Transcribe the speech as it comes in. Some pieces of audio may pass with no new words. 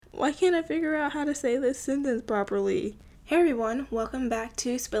Why can't I figure out how to say this sentence properly? Hey everyone, welcome back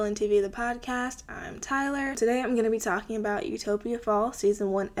to Spillin' TV, the podcast. I'm Tyler. Today I'm going to be talking about Utopia Falls,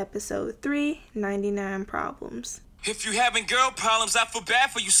 Season 1, Episode 3, 99 Problems. If you having girl problems, I feel bad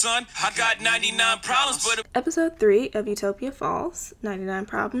for you, son. I got 99 problems, but... Episode 3 of Utopia Falls, 99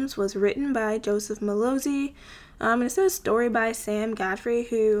 Problems, was written by Joseph Malozzi. And it says story by Sam Godfrey,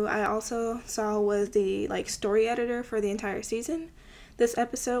 who I also saw was the story editor for the entire season. This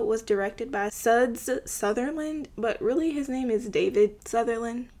episode was directed by Suds Sutherland, but really his name is David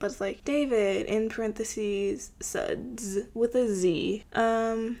Sutherland, but it's like David in parentheses Suds with a Z.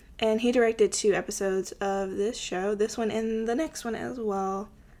 And he directed 2 episodes of this show, this one and the next one as well.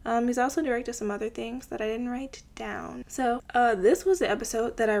 He's also directed some other things that I didn't write down. So, this was the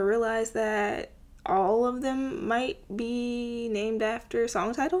episode that I realized that all of them might be named after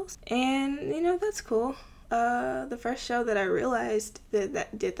song titles, and that's cool. The first show that I realized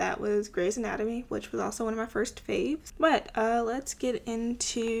that did that was Grey's Anatomy, which was also one of my first faves. But let's get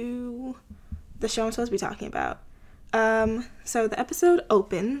into the show I'm supposed to be talking about. So the episode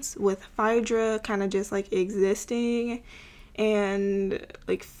opens with Phaedra kind of just existing and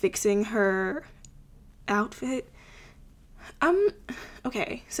fixing her outfit.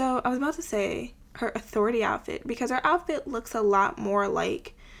 Okay, so I was about to say her authority outfit, because her outfit looks a lot more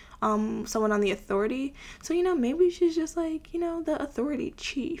like someone on the authority. So maybe she's just the authority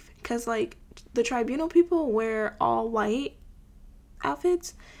chief, because the tribunal people wear all white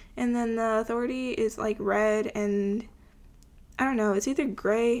outfits, and then the authority is red, and I don't know, it's either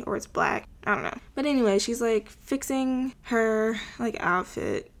gray or it's black, I don't know. But anyway, she's fixing her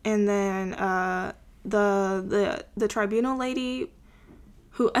outfit, and then the tribunal lady,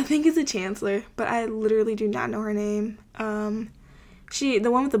 who I think is a chancellor, but I literally do not know her name.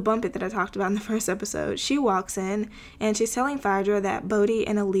 The one with the bump it that I talked about in the first episode, she walks in and she's telling Phaedra that Bodhi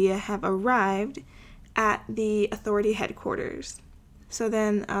and Aaliyah have arrived at the authority headquarters. So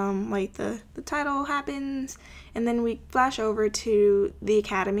then, the title happens, and then we flash over to the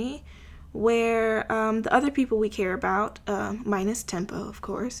academy, where the other people we care about, minus Tempo, of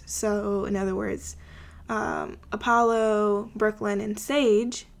course. So, in other words, Apollo, Brooklyn, and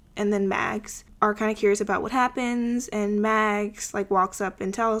Sage, and then Max, are kind of curious about what happens, and Max walks up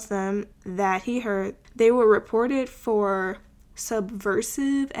and tells them that he heard they were reported for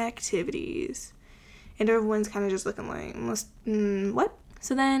subversive activities, and everyone's kind of just looking what?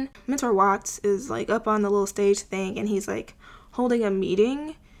 So then Mentor Watts is up on the little stage thing, and he's holding a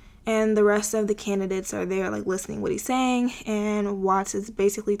meeting, and the rest of the candidates are there listening what he's saying, and Watts is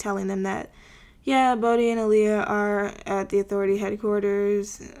basically telling them that Bodhi and Aaliyah are at the authority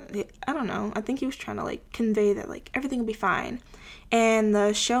headquarters. I don't know. I think he was trying to convey that everything will be fine. And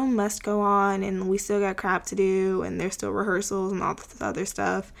the show must go on, and we still got crap to do, and there's still rehearsals and all this other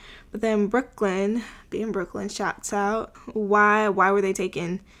stuff. But then Brooklyn, being Brooklyn, shouts out, why were they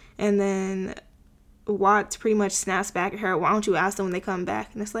taken? And then Watts pretty much snaps back at her, why don't you ask them when they come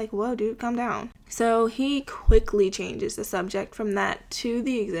back? And it's whoa, dude, calm down. So he quickly changes the subject from that to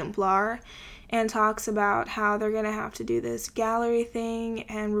the exemplar, and talks about how they're going to have to do this gallery thing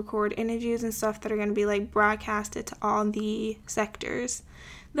and record interviews and stuff that are going to be broadcasted to all the sectors.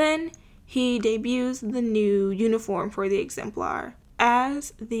 Then he debuts the new uniform for the exemplar.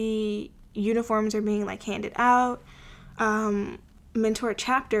 As the uniforms are being handed out, Mentor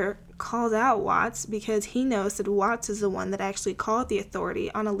Chapter calls out Watts, because he knows that Watts is the one that actually called the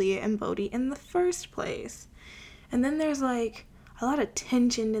authority on Aaliyah and Bodhi in the first place. And then there's a lot of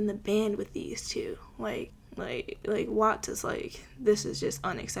tension in the band with these two. Watts is this is just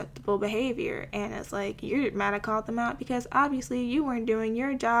unacceptable behavior, and it's you're mad I called them out because obviously you weren't doing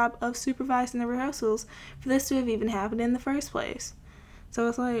your job of supervising the rehearsals for this to have even happened in the first place. So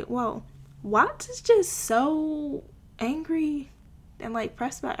it's whoa, Watts is just so angry and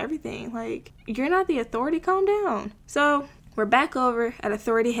pressed about everything. You're not the authority, calm down. So we're back over at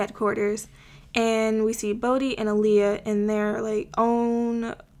authority headquarters, and we see Bodhi and Aaliyah in their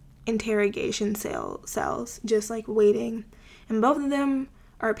own interrogation cells, just waiting, and both of them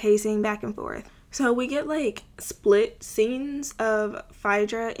are pacing back and forth. So we get split scenes of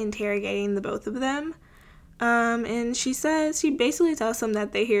Phaedra interrogating the both of them, and she basically tells them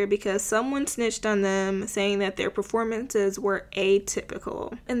that they're here because someone snitched on them, saying that their performances were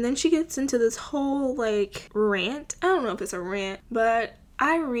atypical. And then she gets into this whole rant. I don't know if it's a rant, but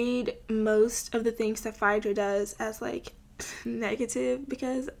I read most of the things that Phaedra does as negative,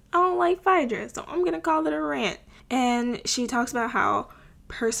 because I don't like Phaedra, so I'm gonna call it a rant. And she talks about how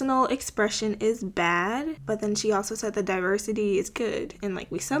personal expression is bad, but then she also said that diversity is good, and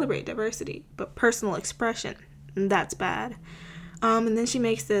we celebrate diversity, but personal expression, that's bad. And then she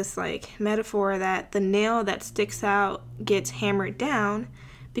makes this like metaphor that the nail that sticks out gets hammered down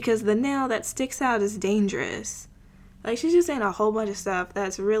because the nail that sticks out is dangerous. Like, she's just saying a whole bunch of stuff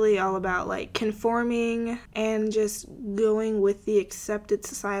that's really all about, like, conforming and just going with the accepted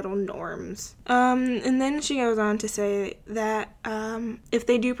societal norms. And then she goes on to say that if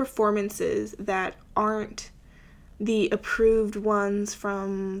they do performances that aren't the approved ones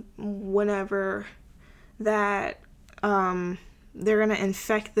from whenever, that they're going to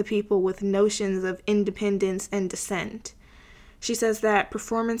infect the people with notions of independence and dissent. She says that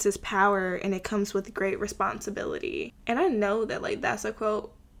performance is power and it comes with great responsibility. And I know that, like, that's a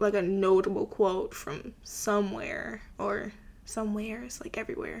quote, like a notable quote from somewhere, or somewheres, like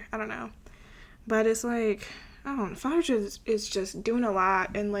everywhere. I don't know. But it's like, I don't know, Phaedra is just doing a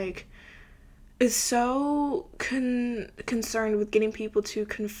lot and, like, is so concerned with getting people to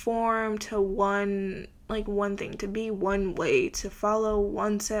conform to one thing, to be one way, to follow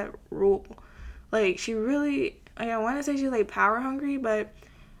one set rule. Like, she really... Like, I want to say she's, like, power hungry, but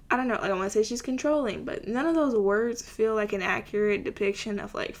I don't know. Like, I want to say she's controlling, but none of those words feel like an accurate depiction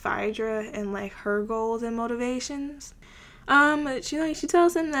of, like, Phaedra and, like, her goals and motivations. She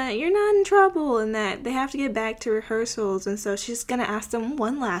tells them that you're not in trouble and that they have to get back to rehearsals, and so she's gonna ask them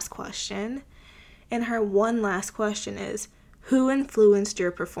one last question. And her one last question is, who influenced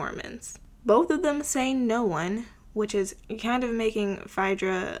your performance? Both of them say no one, which is kind of making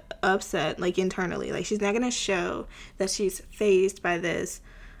Phaedra upset, like, internally. Like, she's not going to show that she's fazed by this,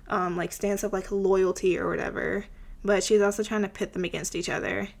 like, stance of, like, loyalty or whatever. But she's also trying to pit them against each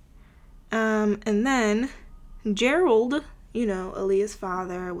other. And then Gerald, Aaliyah's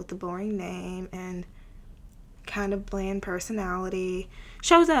father with the boring name and kind of bland personality,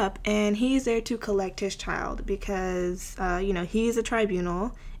 shows up, and he's there to collect his child because, he's a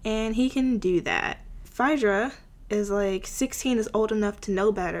tribunal, and he can do that. Phaedra is like 16, is old enough to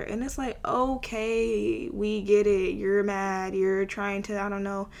know better, and it's like, okay, we get it, you're mad, you're trying to, I don't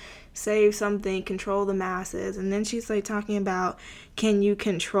know, save something, control the masses. And then she's like talking about, can you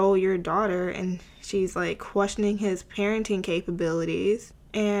control your daughter? And she's like questioning his parenting capabilities,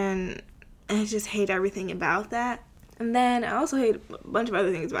 and I just hate everything about that. And then I also hate a bunch of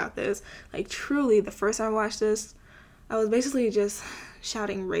other things about this. Like, truly, the first time I watched this, I was basically just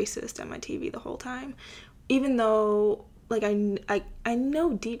shouting racist at my TV the whole time. Even though, like, I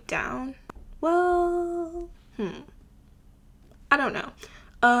know deep down, well, I don't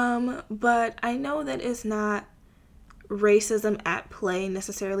know. But I know that it's not racism at play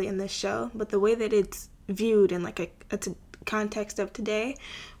necessarily in this show, but the way that it's viewed in, like, a context of today,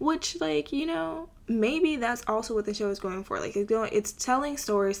 which, like, maybe that's also what the show is going for. Like, it's telling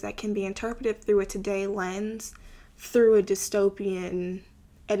stories that can be interpreted through a today lens, through a dystopian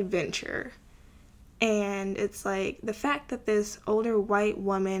adventure. And it's like the fact that this older white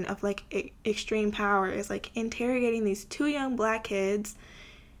woman of, like, extreme power is, like, interrogating these two young black kids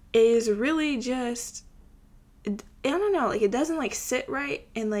is really just, I don't know, like, it doesn't, like, sit right.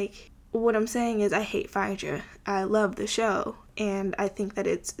 And, like, what I'm saying is I hate Phaedra. I love the show, and I think that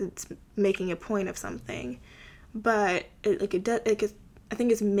it's making a point of something, but I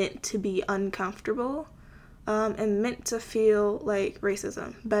think it's meant to be uncomfortable. And meant to feel like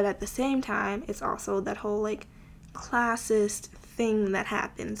racism. But at the same time, it's also that whole, like, classist thing that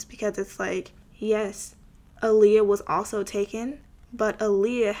happens, because it's like, yes, Aaliyah was also taken, but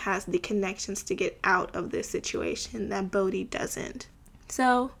Aaliyah has the connections to get out of this situation that Bodhi doesn't.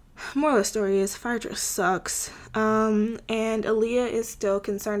 So, moral of the story is Phaedra sucks. And Aaliyah is still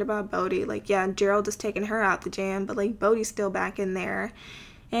concerned about Bodhi. Like, yeah, Gerald is taking her out the jam, but, like, Bodhi's still back in there.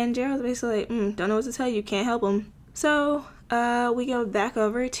 And Gerald's basically like, don't know what to tell you, can't help him. So, we go back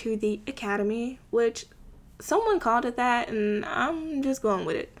over to the academy, which someone called it that, and I'm just going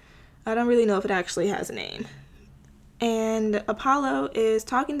with it. I don't really know if it actually has a name. And Apollo is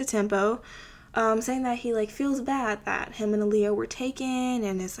talking to Tempo, saying that he, like, feels bad that him and Aaliyah were taken,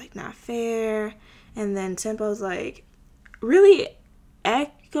 and it's, like, not fair. And then Tempo's, like, really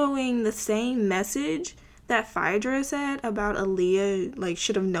echoing the same message that Phaedra said about Aaliyah, like,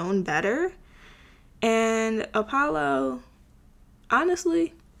 should have known better. And Apollo,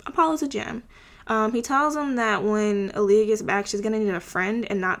 honestly, Apollo's a gem. He tells him that when Aaliyah gets back, she's gonna need a friend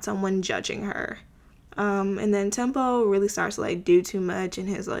and not someone judging her. And then Tempo really starts to, like, do too much in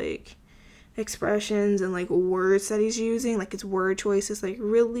his, like, expressions and, like, words that he's using, like, his word choices, like,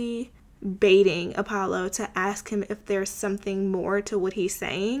 really baiting Apollo to ask him if there's something more to what he's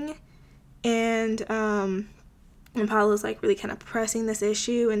saying. And Apollo's, like, really kind of pressing this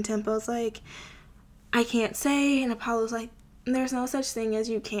issue, and Tempo's like, I can't say, and Apollo's like, there's no such thing as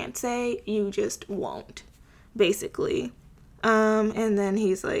you can't say, you just won't, basically. And then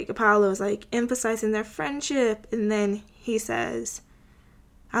he's like, Apollo's like emphasizing their friendship. And then he says,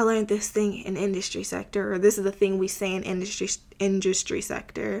 I learned this thing in industry sector, or this is the thing we say in industry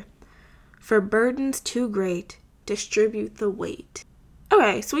sector. For burdens too great, distribute the weight.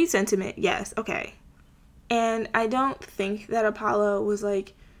 Okay, sweet sentiment, yes, okay. And I don't think that Apollo was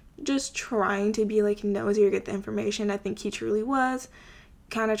like just trying to be like nosy or get the information. I think he truly was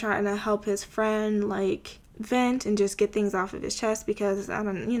kind of trying to help his friend like vent and just get things off of his chest because I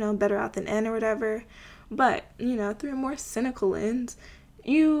don't, better out than in or whatever. But, through a more cynical lens,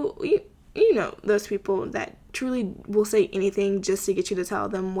 you know those people that truly will say anything just to get you to tell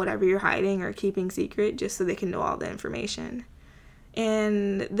them whatever you're hiding or keeping secret just so they can know all the information.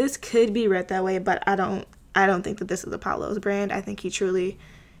 And this could be read that way, but I don't think that this is Apollo's brand. I think he truly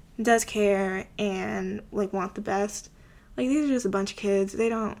does care and like want the best. Like, these are just a bunch of kids. They're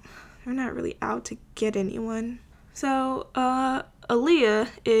not really out to get anyone. So Aaliyah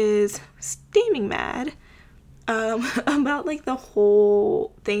is steaming mad about like the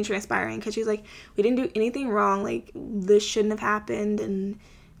whole thing transpiring, because she's like, we didn't do anything wrong, like this shouldn't have happened. And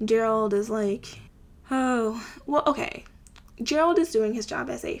Gerald is like, oh well, okay, Gerald is doing his job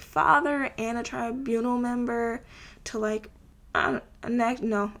as a father and a tribunal member to like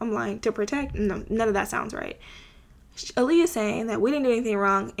no, I'm lying, to protect. No, none of that sounds right. Aaliyah saying that we didn't do anything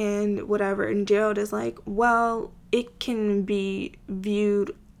wrong and whatever, and Gerald is like, well, it can be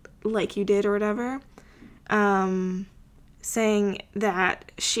viewed like you did or whatever. Saying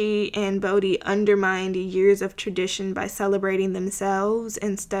that she and Bodhi undermined years of tradition by celebrating themselves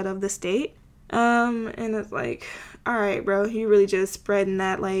instead of the state. And it's like, all right, bro, you really just spreading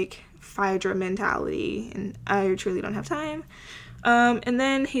that like Phaedra mentality, and I truly don't have time. And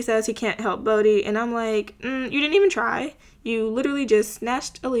then he says he can't help Bodhi, and I'm like, you didn't even try. You literally just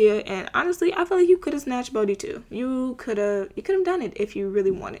snatched Aaliyah, and honestly, I feel like you could have snatched Bodhi too. You could have done it if you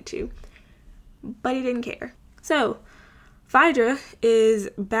really wanted to, but he didn't care. So Phaedra is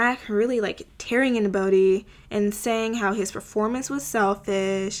back really like tearing into Bodhi and saying how his performance was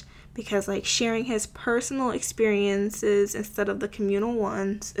selfish because like sharing his personal experiences instead of the communal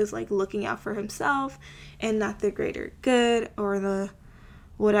ones is like looking out for himself and not the greater good or the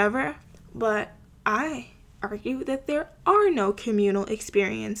whatever. But I argue that there are no communal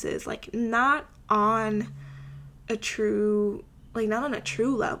experiences, like not on a true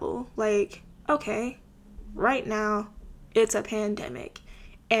level. Like, okay, right now it's a pandemic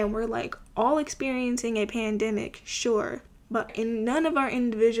and we're like all experiencing a pandemic, sure, but in none of our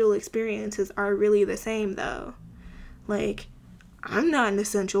individual experiences are really the same though. Like, I'm not an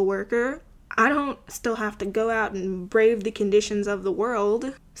essential worker. I don't still have to go out and brave the conditions of the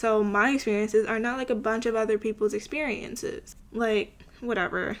world. So my experiences are not like a bunch of other people's experiences. Like,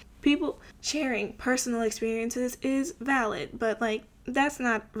 whatever. People sharing personal experiences is valid, but like, that's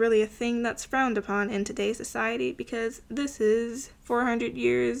not really a thing that's frowned upon in today's society, because this is 400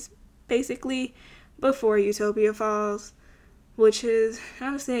 years basically before Utopia Falls, which is,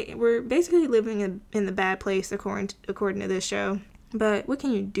 honestly, we're basically living in the bad place according to this show. But what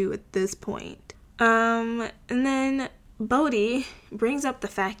can you do at this point? And then Bodhi brings up the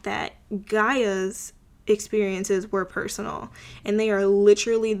fact that Gaia's experiences were personal, and they are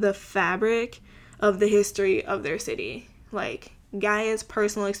literally the fabric of the history of their city. Like, Gaia's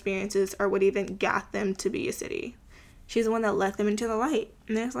personal experiences are what even got them to be a city. She's the one that let them into the light.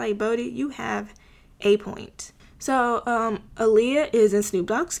 And it's like, Bodhi, you have a point. So, Aaliyah is in Snoop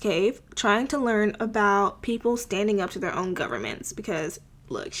Dogg's cave trying to learn about people standing up to their own governments because,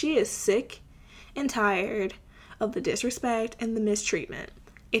 look, she is sick and tired of the disrespect and the mistreatment.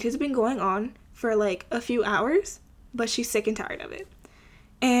 It has been going on for like a few hours, but she's sick and tired of it.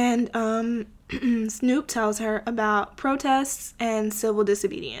 And Snoop tells her about protests and civil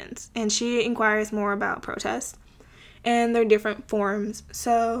disobedience, and she inquires more about protests and their different forms.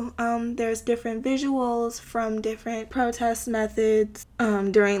 So there's different visuals from different protest methods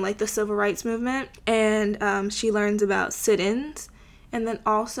during like the civil rights movement, and she learns about sit-ins, and then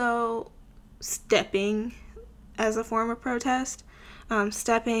also stepping as a form of protest.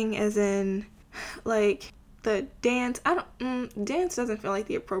 Stepping as in like the dance. Dance doesn't feel like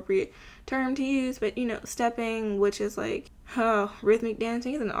the appropriate term to use, but stepping, which is like rhythmic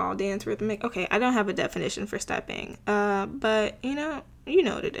dancing. Isn't all dance rhythmic? Okay, I don't have a definition for stepping, but you know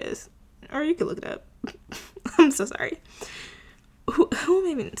what it is, or you can look it up. I'm so sorry. Who am I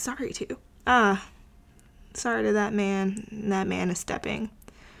even sorry to? Sorry to that man. That man is stepping.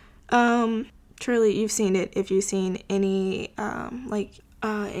 Truly, you've seen it if you've seen any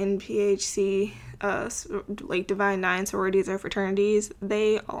NPHC like Divine Nine sororities or fraternities.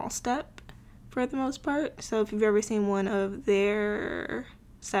 They all step. for the most part. So if you've ever seen one of their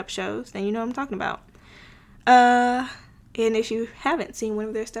step shows, then you know what I'm talking about. And if you haven't seen one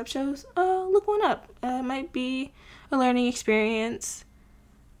of their step shows, look one up. It might be a learning experience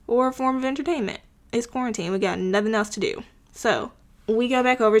or a form of entertainment. It's quarantine. We got nothing else to do. So we go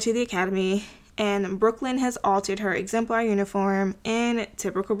back over to the academy, and Brooklyn has altered her exemplar uniform in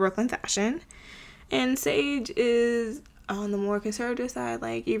typical Brooklyn fashion. And Sage is on the more conservative side.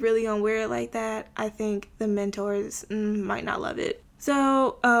 Like, you really gonna wear it like that? I think the mentors might not love it.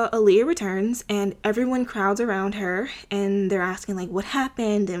 So Aaliyah returns, and everyone crowds around her, and they're asking, like, what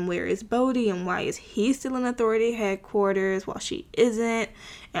happened, and where is Bodhi, and why is he still in authority headquarters while she isn't?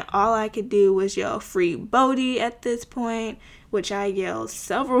 And all I could do was yell, free Bodhi at this point, which I yelled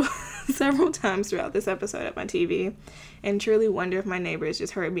several times throughout this episode at my TV, and truly wonder if my neighbors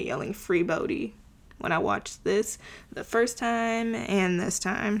just heard me yelling, free Bodhi, when I watched this the first time and this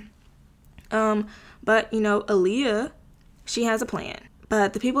time. But, Aaliyah, she has a plan.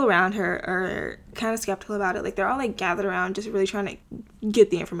 But the people around her are kind of skeptical about it. Like, they're all, like, gathered around just really trying to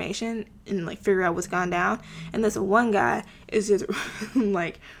get the information and, like, figure out what's gone down. And this one guy is just,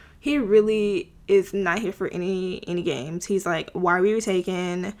 like, he really is not here for any games. He's like, why were you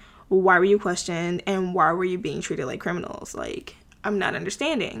taken? Why were you questioned? And why were you being treated like criminals? Like, I'm not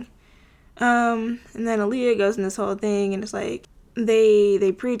understanding. And then Aaliyah goes in this whole thing, and it's like,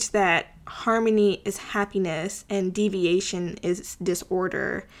 they preach that harmony is happiness and deviation is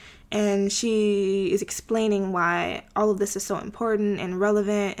disorder, and she is explaining why all of this is so important and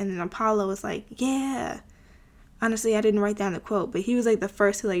relevant. And then Apollo was like, yeah, honestly, I didn't write down the quote, but he was like the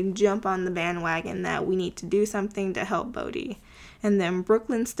first to like jump on the bandwagon that we need to do something to help Bodhi. And then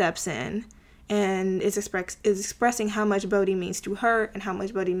Brooklyn steps in and is expressing how much Bodhi means to her and how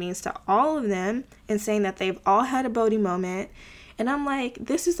much Bodhi means to all of them, and saying that they've all had a Bodhi moment. And I'm like,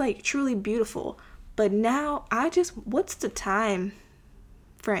 this is like truly beautiful. But now what's the time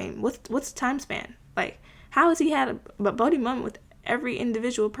frame? What's the time span? Like, how has he had a Bodhi moment with every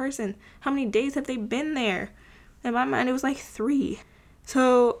individual person? How many days have they been there? In my mind, it was like 3.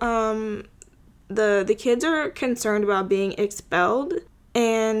 So, the kids are concerned about being expelled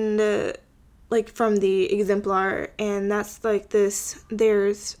and, like, from the exemplar. And that's like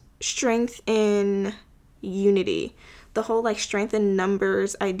there's strength in unity. The whole, like, strength in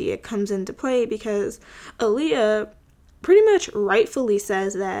numbers idea comes into play because Aaliyah pretty much rightfully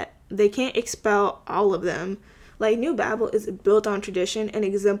says that they can't expel all of them. Like, New Babel is built on tradition, and the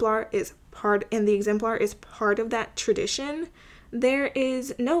exemplar is part of that tradition. There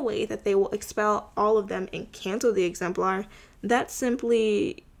is no way that they will expel all of them and cancel the exemplar. That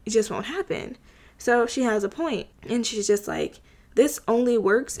simply just won't happen. So she has a point, and she's just like, this only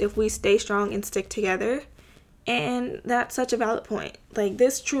works if we stay strong and stick together. And that's such a valid point. Like,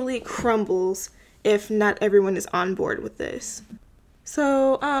 this truly crumbles if not everyone is on board with this.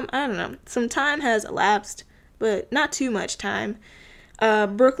 So, I don't know. Some time has elapsed, but not too much time.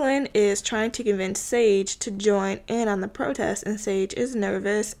 Brooklyn is trying to convince Sage to join in on the protest, and Sage is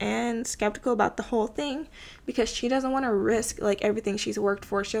nervous and skeptical about the whole thing because she doesn't want to risk, like, everything she's worked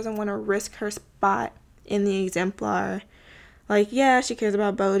for. She doesn't want to risk her spot in the exemplar. Like, yeah, she cares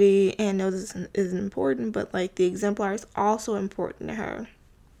about Bodhi and knows this is important, but, like, the exemplar is also important to her.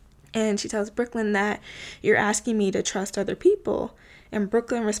 And she tells Brooklyn that you're asking me to trust other people. And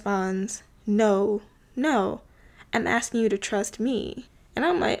Brooklyn responds, no, I'm asking you to trust me. And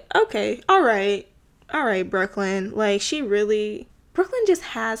I'm like, okay, all right, Brooklyn. Like, Brooklyn just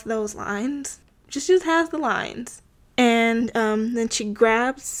has those lines. Just has the lines. And then she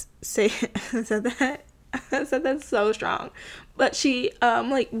grabs, I said that's so strong. But she,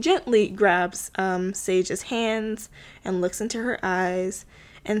 gently grabs Sage's hands and looks into her eyes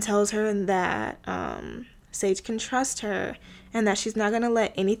and tells her that Sage can trust her and that she's not going to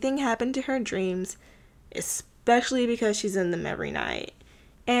let anything happen to her dreams, especially because she's in them every night.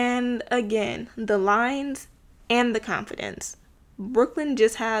 And again, the lines and the confidence. Brooklyn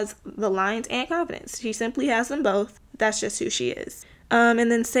just has the lines and confidence. She simply has them both. That's just who she is.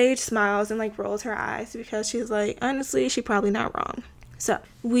 And then Sage smiles and, like, rolls her eyes because she's like, honestly, she's probably not wrong. So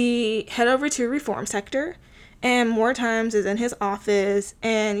we head over to Reform Sector, and More Times is in his office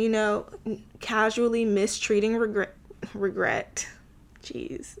and, casually mistreating regret.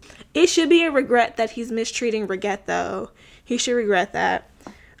 Jeez. It should be a regret that he's mistreating Regret, though. He should regret that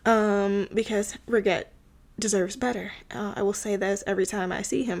because Regret deserves better. I will say this every time I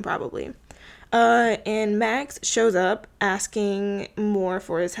see him, probably. And Max shows up asking More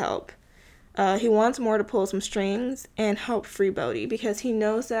for his help. He wants More to pull some strings and help free Bodhi because he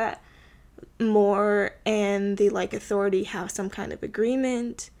knows that More and the, like, authority have some kind of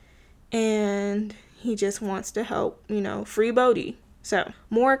agreement, and he just wants to help, free Bodhi. So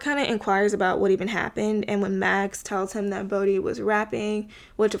Moore kind of inquires about what even happened, and when Max tells him that Bodhi was rapping,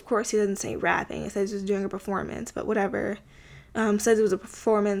 which of course he doesn't say rapping, it says he was doing a performance, but whatever, says it was a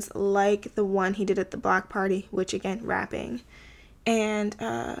performance like the one he did at the block party, which again, rapping. And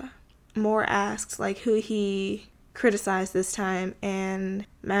Moore asks like who he criticized this time, and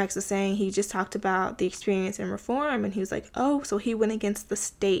Max is saying he just talked about the experience in reform, and he was like, oh, so he went against the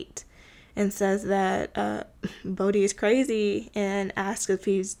state, and says that Bodhi is crazy, and asks if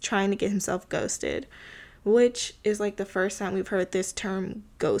he's trying to get himself ghosted, which is like the first time we've heard this term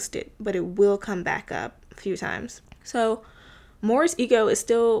ghosted, but it will come back up a few times. So Moore's ego is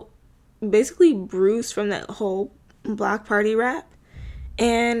still basically bruised from that whole block party rap,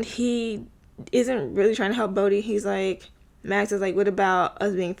 and he isn't really trying to help Bodhi. He's like, Max is like, what about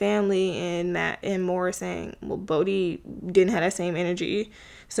us being family? And Matt and Moore is saying, well, Bodhi didn't have that same energy,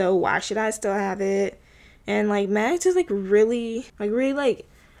 so why should I still have it? And like Max is really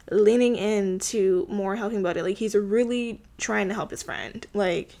leaning into Moore helping Bodhi. Like he's really trying to help his friend.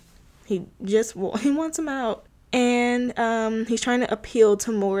 Like he wants him out. And he's trying to appeal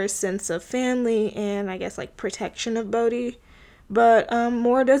to Moore's sense of family and I guess like protection of Bodhi. But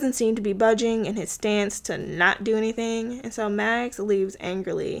Moore doesn't seem to be budging in his stance to not do anything, and so Max leaves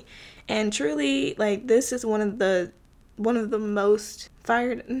angrily. And truly, like, this is one of the most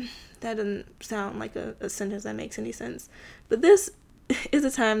fired. That doesn't sound like a sentence that makes any sense. But this is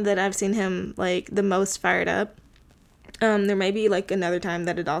the time that I've seen him like the most fired up. There may be like another time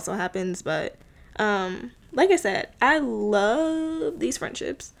that it also happens, but like I said, I love these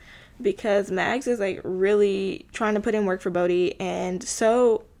friendships, because Max is like really trying to put in work for Bodhi, and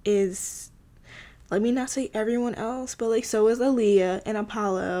so is, let me not say everyone else, but like so is Aaliyah and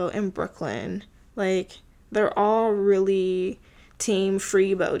Apollo and Brooklyn. Like they're all really team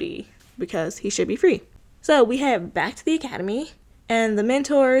free Bodhi, because he should be free. So we head back to the academy, and the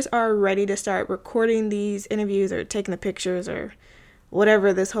mentors are ready to start recording these interviews or taking the pictures or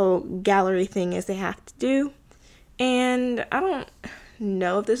whatever this whole gallery thing is they have to do. And I don't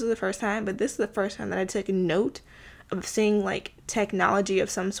know if this is the first time, but this is the first time that I took note of seeing like technology of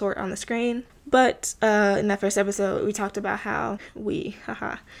some sort on the screen. But in that first episode, we talked about how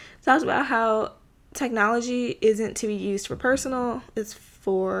technology isn't to be used for personal, it's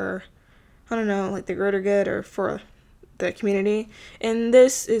for, I don't know, like the greater good or for the community. And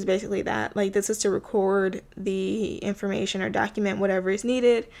this is basically that. Like this is to record the information or document whatever is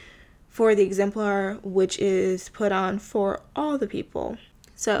needed for the exemplar, which is put on for all the people.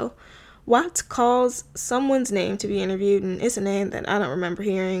 So Watts calls someone's name to be interviewed, and it's a name that I don't remember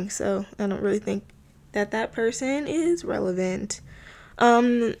hearing, so I don't really think that person is relevant.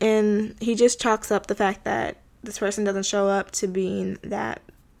 And he just chalks up the fact that this person doesn't show up to being that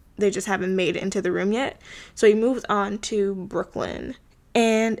they just haven't made it into the room yet. So he moves on to Brooklyn.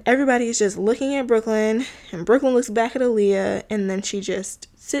 And everybody's just looking at Brooklyn, and Brooklyn looks back at Aaliyah, and then she just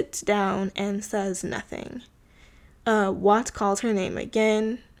sits down and says nothing. Watts calls her name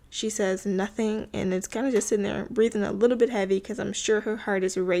again. She says nothing, and it's kind of just sitting there breathing a little bit heavy, because I'm sure her heart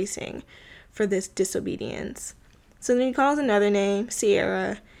is racing for this disobedience. So then he calls another name,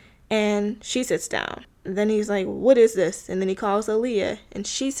 Sierra, and she sits down. And then he's like, what is this? And then he calls Aaliyah, and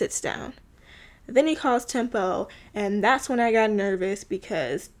she sits down. Then he calls Tempo, and that's when I got nervous,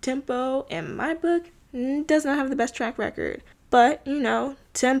 because Tempo, in my book, does not have the best track record. But,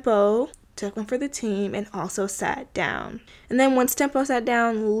 Tempo took one for the team and also sat down. And then once Tempo sat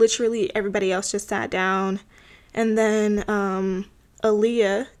down, literally everybody else just sat down. And then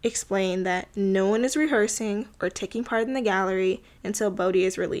Aaliyah explained that no one is rehearsing or taking part in the gallery until Bodhi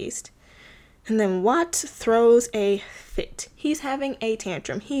is released. And then Watts throws a fit. He's having a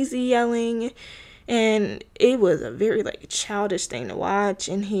tantrum. He's yelling, and it was a very childish thing to watch.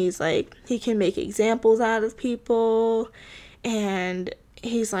 And he's like, he can make examples out of people, and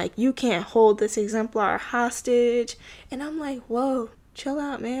he's like, you can't hold this exemplar hostage. And I'm like, whoa, chill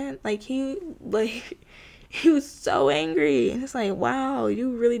out, man. He was so angry. And it's like, wow,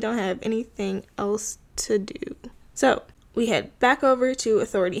 you really don't have anything else to do. So we head back over to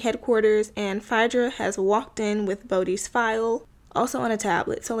Authority headquarters, and Phaedra has walked in with Bodhi's file, also on a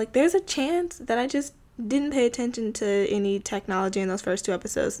tablet. So there's a chance that I just didn't pay attention to any technology in those first two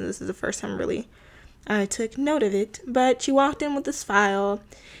episodes, and this is the first time really I took note of it. But she walked in with this file,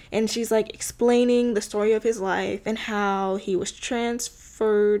 and she's explaining the story of his life and how he was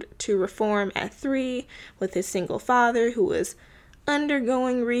transferred to reform at 3 with his single father who was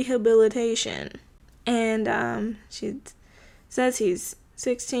undergoing rehabilitation. And she says he's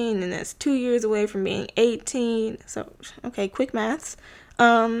 16, and that's 2 years away from being 18. So, okay, quick maths.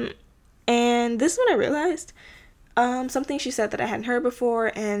 And this is when I realized something she said that I hadn't heard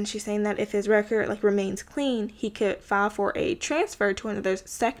before, and she's saying that if his record like remains clean, he could file for a transfer to another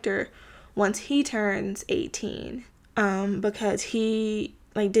sector once he turns 18. Because he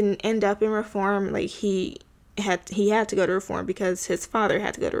like didn't end up in reform. Like he had to go to reform because his father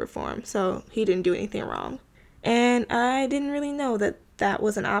had to go to reform, so he didn't do anything wrong. And I didn't really know that that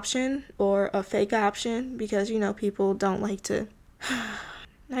was an option or a fake option, because people don't like to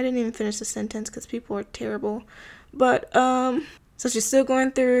I didn't even finish the sentence because people are terrible. But so she's still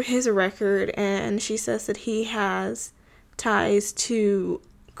going through his record, and she says that he has ties to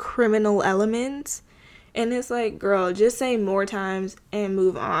criminal elements. And it's like, girl, just say more times and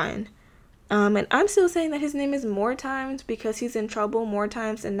move on. And I'm still saying that his name is more times because he's in trouble more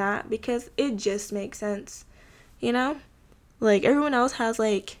times than not, because it just makes sense. Like, everyone else has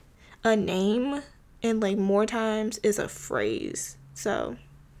like a name, and like more times is a phrase. So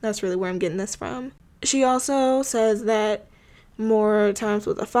that's really where I'm getting this from. She also says that more times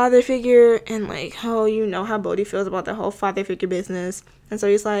with a father figure, and like, oh, you know how Bodhi feels about the whole father figure business. And so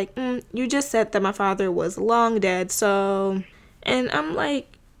he's like, you just said that my father was long dead, so. And I'm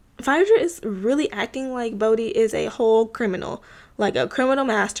like, Phaedra is really acting like Bodhi is a whole criminal, like a criminal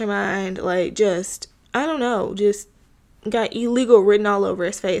mastermind, like just, I don't know, just got illegal written all over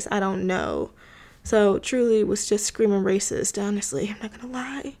his face. I don't know. So truly was just screaming racist, honestly, I'm not gonna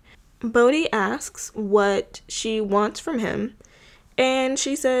lie. Bodhi asks what she wants from him, and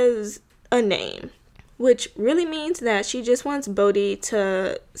she says a name, which really means that she just wants Bodhi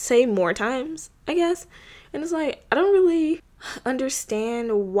to say more times, I guess. And it's like, I don't really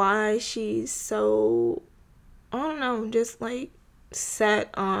understand why she's so, I don't know, just like set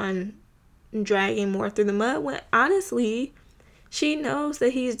on dragging more through the mud, when honestly she knows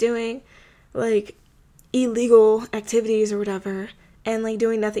that he's doing like illegal activities or whatever, and like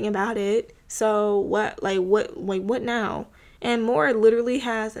doing nothing about it. So what now? And Moore literally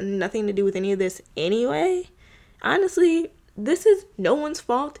has nothing to do with any of this anyway. Honestly, this is no one's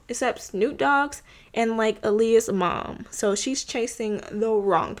fault except Snoop Dogg's and like Aaliyah's mom. So she's chasing the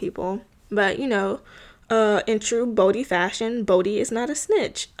wrong people. But in true Bodhi fashion, Bodhi is not a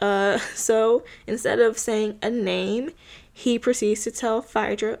snitch. So instead of saying a name, he proceeds to tell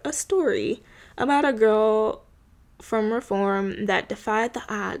Phaedra a story about a girl from reform that defied the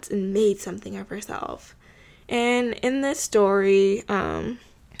odds and made something of herself. And in this story,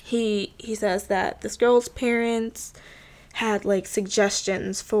 he says that this girl's parents had like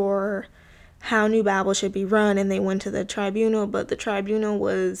suggestions for how New Babel should be run, and they went to the tribunal, but the tribunal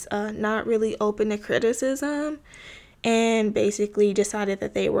was not really open to criticism, and basically decided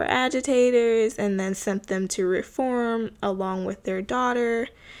that they were agitators, and then sent them to reform along with their daughter.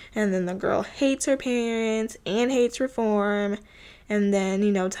 And then the girl hates her parents and hates reform. And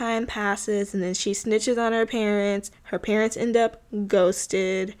then, time passes, and then she snitches on her parents. Her parents end up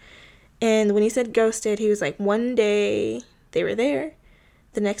ghosted. And when he said ghosted, he was like, one day they were there,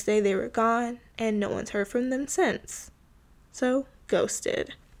 the next day they were gone, and no one's heard from them since. So,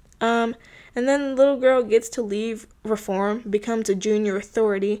 ghosted. And then the little girl gets to leave reform, becomes a junior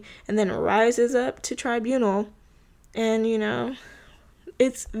authority, and then rises up to tribunal. And,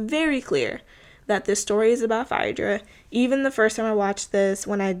 it's very clear that this story is about Phaedra. Even the first time I watched this,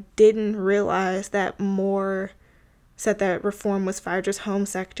 when I didn't realize that Moore said that reform was Phaedra's home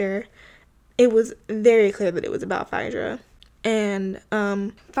sector, it was very clear that it was about Phaedra. And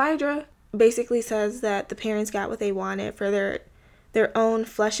Phaedra basically says that the parents got what they wanted for their own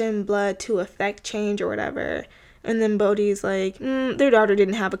flesh and blood to affect change or whatever. And then Bodhi's like, their daughter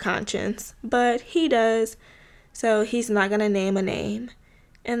didn't have a conscience, but he does, so he's not going to name a name.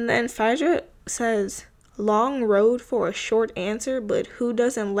 And then Phaedra says, long road for a short answer, but who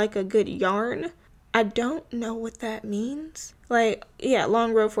doesn't like a good yarn? I don't know what that means. Like, yeah,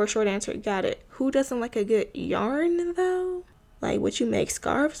 long road for a short answer, got it. Who doesn't like a good yarn, though? Like, what you make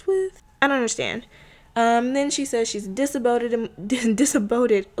scarves with? I don't understand. Then she says she's disappointed in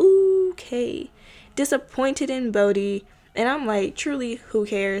Bodhi. And I'm like, truly, who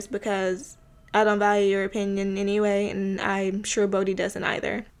cares? Because I don't value your opinion anyway, and I'm sure Bodhi doesn't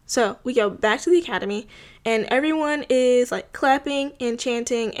either. So we go back to the academy, and everyone is like clapping and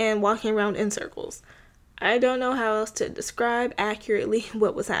chanting and walking around in circles. I don't know how else to describe accurately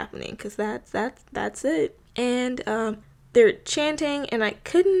what was happening, because that's it. And they're chanting, and I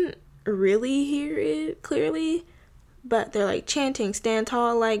couldn't really hear it clearly, but they're like chanting, stand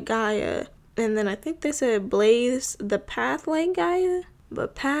tall like Gaia. And then I think they said blaze the path like Gaia,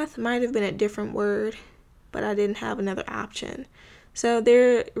 but path might have been a different word, but I didn't have another option. So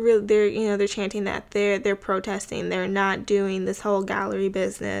they're chanting that they're protesting. They're not doing this whole gallery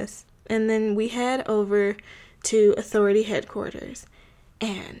business. And then we head over to Authority headquarters.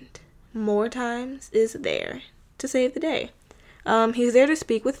 And More Times is there to save the day. He's there to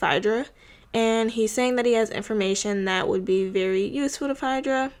speak with Phaedra. And he's saying that he has information that would be very useful to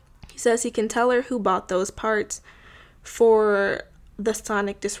Phaedra. He says he can tell her who bought those parts for the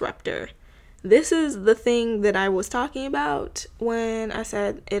Sonic Disruptor. This is the thing that I was talking about when I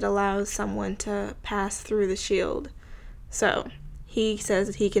said it allows someone to pass through the shield. So, he says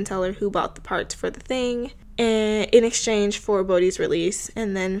that he can tell her who bought the parts for the thing in exchange for Bodhi's release.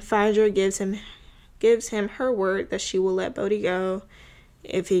 And then Phaedra gives him her word that she will let Bodhi go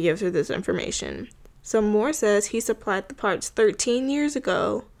if he gives her this information. So Moore says he supplied the parts 13 years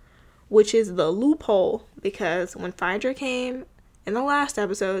ago, which is the loophole, because when Phaedra came in the last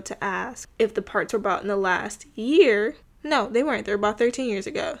episode to ask if the parts were bought in the last year, no, they weren't. They were bought 13 years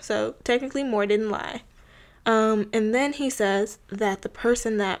ago. So technically Moore didn't lie. And then he says that the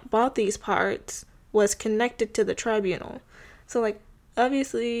person that bought these parts was connected to the tribunal. So, like,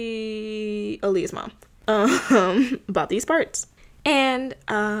 obviously, Aaliyah's mom bought these parts. And,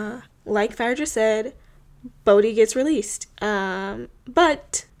 like Phaedra said, Bodhi gets released.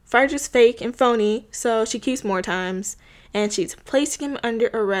 But Phaedra's fake and phony, so she keeps More Times. And she's placing him under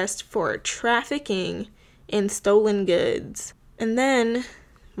arrest for trafficking in stolen goods. And then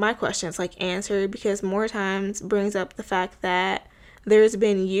my question's answered, because More Times brings up the fact that there's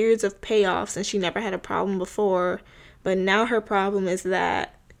been years of payoffs and she never had a problem before, but now her problem is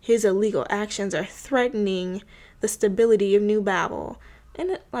that his illegal actions are threatening the stability of New Babel.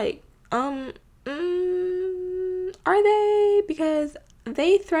 And are they? Because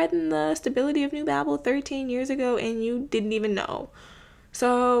they threatened the stability of New Babel 13 years ago and you didn't even know.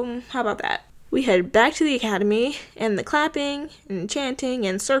 So how about that? We head back to the academy, and the clapping and chanting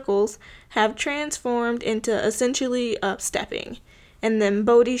and circles have transformed into essentially stepping. And then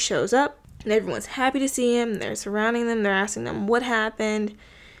Bodhi shows up, and everyone's happy to see him. They're surrounding them. They're asking them what happened.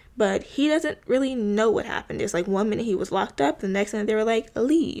 But he doesn't really know what happened. It's 1 minute he was locked up, the next minute they were like,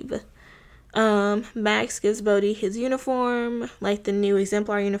 leave. Max gives Bodhi his uniform, the new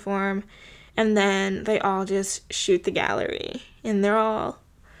exemplar uniform, and then they all just shoot the gallery. And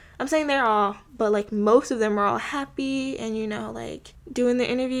I'm saying they're all, but most of them are all happy and, doing their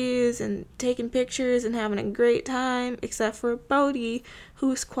interviews and taking pictures and having a great time, except for Bodhi,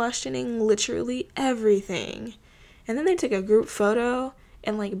 who's questioning literally everything. And then they took a group photo,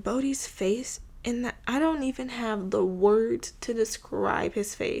 and Bodhi's face, and I don't even have the words to describe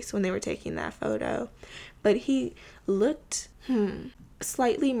his face when they were taking that photo, but he looked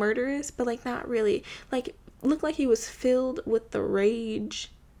slightly murderous, but not really. Looked like he was filled with the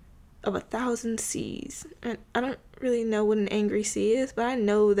rage of 1,000 seas. And I don't really know what an angry sea is, but I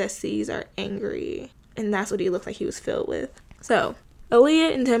know that seas are angry, and that's what he looked like he was filled with. So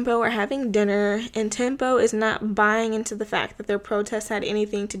Aaliyah and Tempo are having dinner, and Tempo is not buying into the fact that their protest had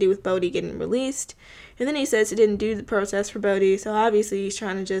anything to do with Bodhi getting released. And then he says he didn't do the protest for Bodhi, so obviously he's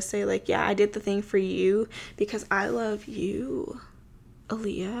trying to just say yeah, I did the thing for you because I love you,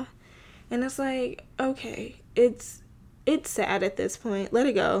 Aaliyah. And it's okay, it's sad at this point. Let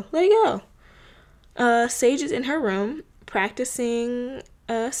it go. Sage is in her room practicing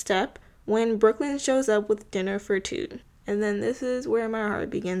a step when Brooklyn shows up with dinner for two. And then this is where my heart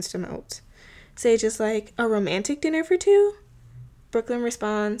begins to melt. Sage is a romantic dinner for two? Brooklyn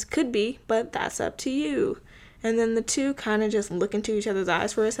responds, could be, but that's up to you. And then the two kind of just look into each other's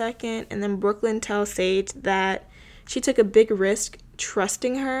eyes for a second, and then Brooklyn tells Sage that she took a big risk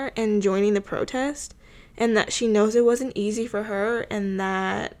trusting her and joining the protest, and that she knows it wasn't easy for her, and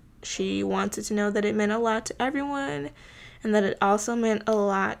that she wanted to know that it meant a lot to everyone, and that it also meant a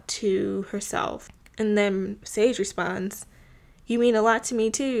lot to herself. And then Sage responds, you mean a lot to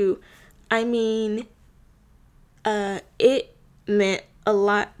me too. I mean, it meant a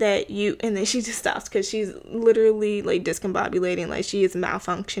lot that you, and then she just stops because she's literally discombobulating, she is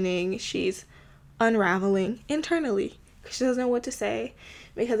malfunctioning, she's unraveling internally because she doesn't know what to say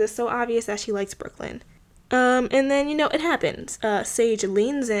because it's so obvious that she likes Brooklyn. And then, it happens. Sage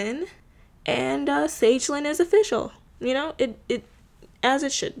leans in, and Sagelin is official. It as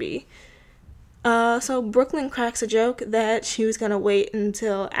it should be. So Brooklyn cracks a joke that she was gonna wait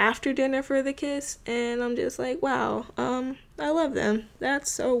until after dinner for the kiss, and I'm just wow, I love them.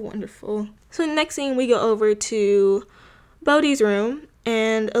 That's so wonderful. So next scene, we go over to Bodhi's room,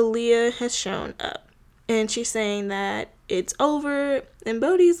 and Aaliyah has shown up, and she's saying that it's over, and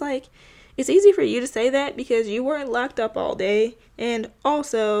Bodhi's it's easy for you to say that because you weren't locked up all day, and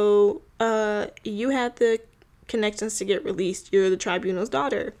also, you had the connections to get released. You're the tribunal's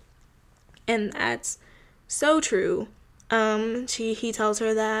daughter. And that's so true. He tells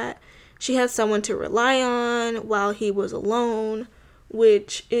her that she had someone to rely on while he was alone,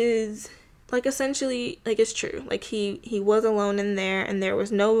 which is like essentially like it's true. Like he was alone in there, and there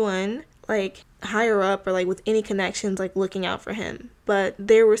was no one like higher up or like with any connections like looking out for him. But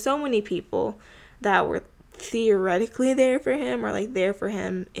there were so many people that were theoretically there for him, or like there for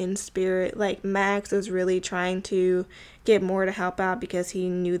him in spirit. Like Max was really trying to get more to help out because he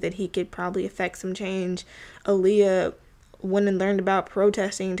knew that he could probably affect some change. Aaliyah went and learned about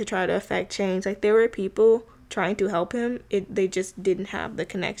protesting to try to affect change. Like there were people trying to help him. They just didn't have the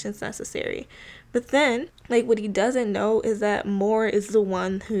connections necessary. But then like what he doesn't know is that Moore is the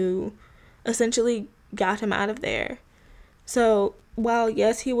one who essentially got him out of there. So while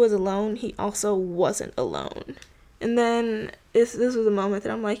yes he was alone, he also wasn't alone. And then this was a moment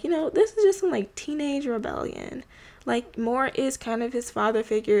that I'm like, this is just some like teenage rebellion. Like Moore is kind of his father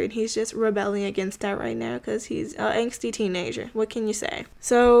figure, and he's just rebelling against that right now because he's an angsty teenager. What can you say?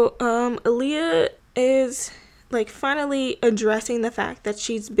 So Aaliyah is like finally addressing the fact that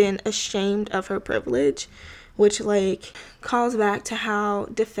she's been ashamed of her privilege, which like calls back to how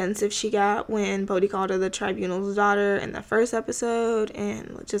defensive she got when Bodhi called her the tribunal's daughter in the first episode,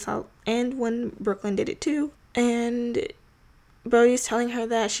 and when Brooklyn did it too. And Bodhi's telling her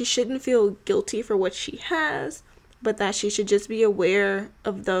that she shouldn't feel guilty for what she has, but that she should just be aware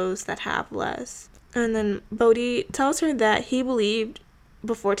of those that have less. And then Bodhi tells her that he believed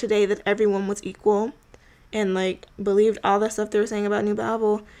before today that everyone was equal, and like believed all the stuff they were saying about New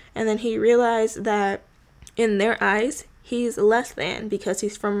Babel. And then he realized that in their eyes, he's less than because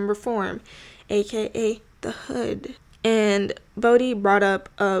he's from Reform, aka the hood. And Bodhi brought up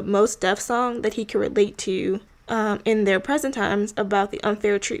a Mos Def song that he could relate to in their present times about the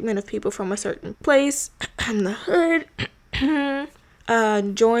unfair treatment of people from a certain place. The hood.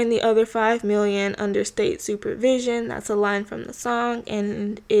 Join the other 5 million under state supervision. That's a line from the song,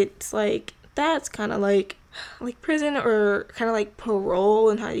 and it's like that's kind of like prison, or kind of like parole,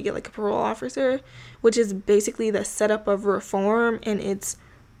 and how you get like a parole officer, which is basically the setup of Reform and its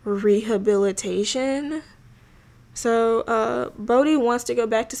rehabilitation. So Bodhi wants to go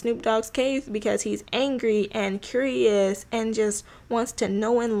back to Snoop Dogg's cave because he's angry and curious and just wants to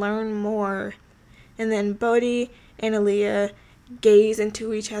know and learn more. And then Bodhi and Aaliyah gaze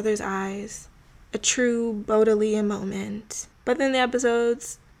into each other's eyes. A true Bodhi-Aaliyah moment. But then the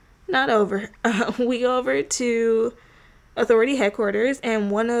episode's not over. We go over to Authority headquarters,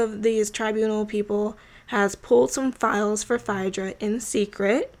 and one of these tribunal people has pulled some files for Phaedra in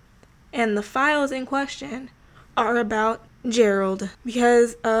secret. And the files in question are about Gerald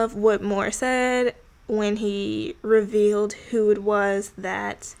because of what Moore said when he revealed who it was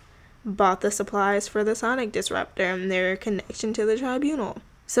that bought the supplies for the sonic disruptor and their connection to the tribunal.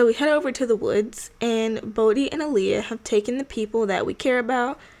 So we head over to the woods, and Bodhi and Aaliyah have taken the people that we care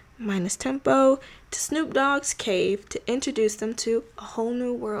about, minus Tempo, to Snoop Dogg's cave to introduce them to A Whole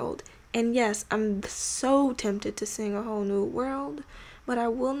New World. And yes, I'm so tempted to sing A Whole New World, but I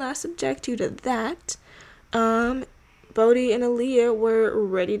will not subject you to that. Bodhi and Aaliyah were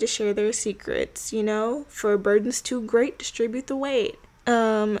ready to share their secrets, for burdens too great, distribute the weight.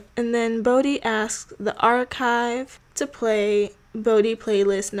 And then Bodhi asks the archive to play Bodhi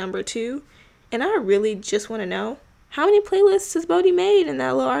playlist number 2. And I really just want to know, how many playlists has Bodhi made in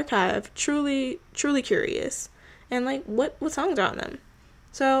that little archive? Truly, truly curious. And like, what songs are on them?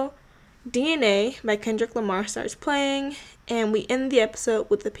 So, DNA by Kendrick Lamar starts playing, and we end the episode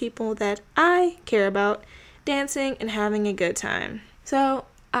with the people that I care about dancing and having a good time. So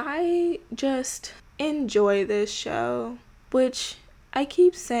I just enjoy this show, which I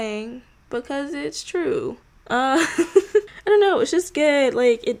keep saying because it's true. I don't know, it's just good.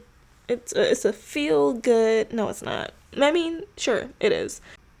 Like it's a feel good. No, it's not. I mean, sure, it is,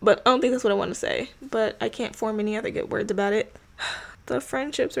 but I don't think that's what I want to say. But I can't form any other good words about it. The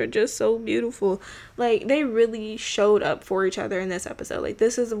friendships are just so beautiful. Like, they really showed up for each other in this episode. Like,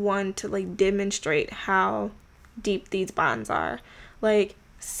 this is one to, like, demonstrate how deep these bonds are. Like,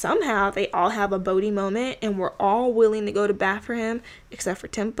 somehow they all have a Bodhi moment, and we're all willing to go to bat for him, except for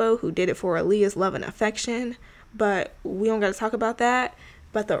Tempo, who did it for Aaliyah's love and affection. But we don't got to talk about that.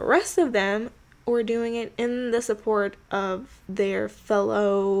 But the rest of them were doing it in the support of their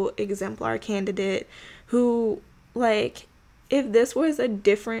fellow exemplar candidate who, like, if this was a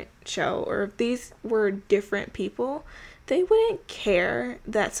different show, or if these were different people, they wouldn't care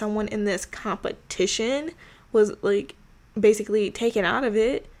that someone in this competition was, like, basically taken out of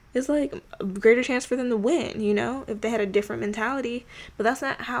it. It's, like, a greater chance for them to win, if they had a different mentality. But that's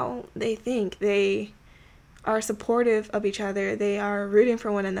not how they think. They are supportive of each other. They are rooting for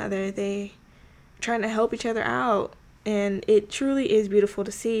one another. They are trying to help each other out. and it truly is beautiful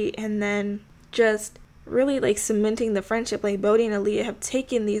to see. And then just really like cementing the friendship, like Bodhi and Aaliyah have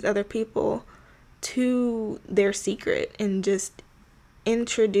taken these other people to their secret and just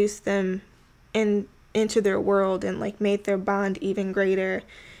introduced them into their world and like made their bond even greater.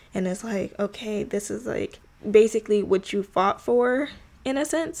 And it's like, okay, this is like basically what you fought for, in a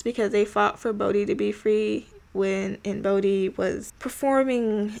sense, because they fought for Bodhi to be free and Bodhi was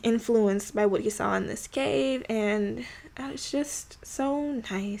performing influenced by what he saw in this cave, and it's just so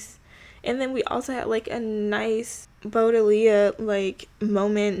nice. And then we also had like a nice Bodhi like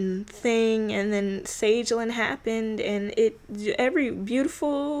moment and thing, and then Sagelin happened, and every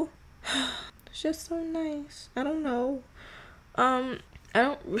beautiful. It's just so nice. I don't know. I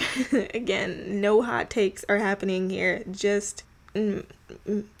don't. Again, no hot takes are happening here. Just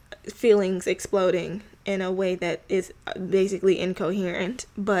feelings exploding in a way that is basically incoherent.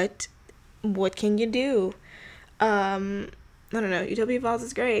 But what can you do? I don't know. Utopia Falls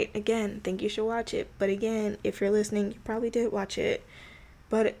is great. Again, think you should watch it. But again, if you're listening, you probably did watch it.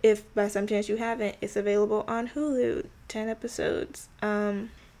 But if by some chance you haven't, it's available on Hulu. 10 episodes.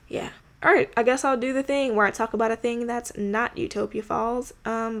 Yeah. Alright, I guess I'll do the thing where I talk about a thing that's not Utopia Falls,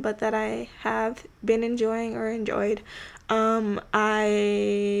 but that I have been enjoying or enjoyed.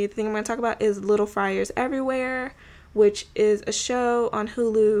 The thing I'm going to talk about is Little Friars Everywhere, which is a show on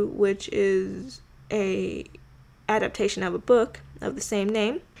Hulu, which is a adaptation of a book of the same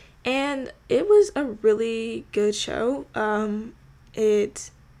name. And it was a really good show. It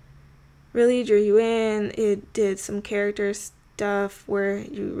really drew you in. It did some character stuff where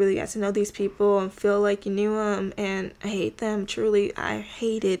you really got to know these people and feel like you knew them, and I hate them. Truly, I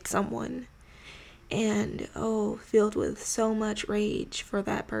hated someone, and filled with so much rage for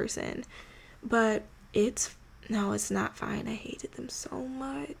that person. But it's not fine. I hated them so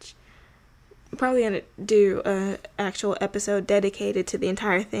much. I'm probably gonna do a actual episode dedicated to the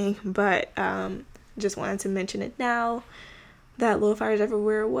entire thing, but just wanted to mention it now. That Little Fires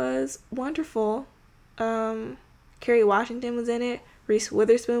Everywhere was wonderful. Kerry Washington was in it. Reese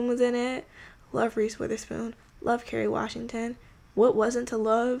Witherspoon was in it. Love Reese Witherspoon. Love Kerry Washington. What wasn't to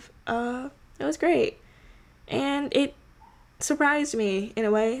love? It was great. And it surprised me in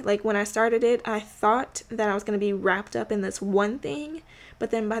a way. Like when I started it, I thought that I was going to be wrapped up in this one thing. But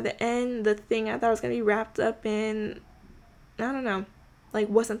then by the end, the thing I thought I was going to be wrapped up in, I don't know, like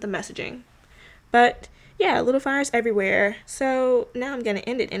wasn't the messaging. But yeah, Little Fires Everywhere. So now I'm going to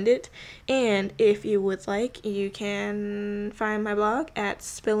end it. And if you would like, you can find my blog at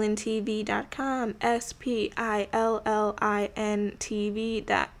spillintv.com,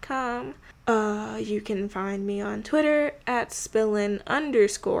 SPILLINTV.com. You can find me on Twitter at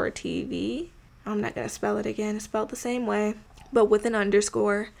spillin_TV. I'm not going to spell it again. It's spelled the same way, but with an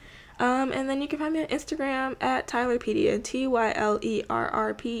underscore. And then you can find me on Instagram at Tylerpedia,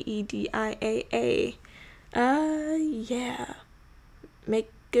 TYLERRPEDIAA. Yeah. Make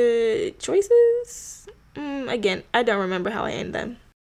good choices. Again, I don't remember how I end them.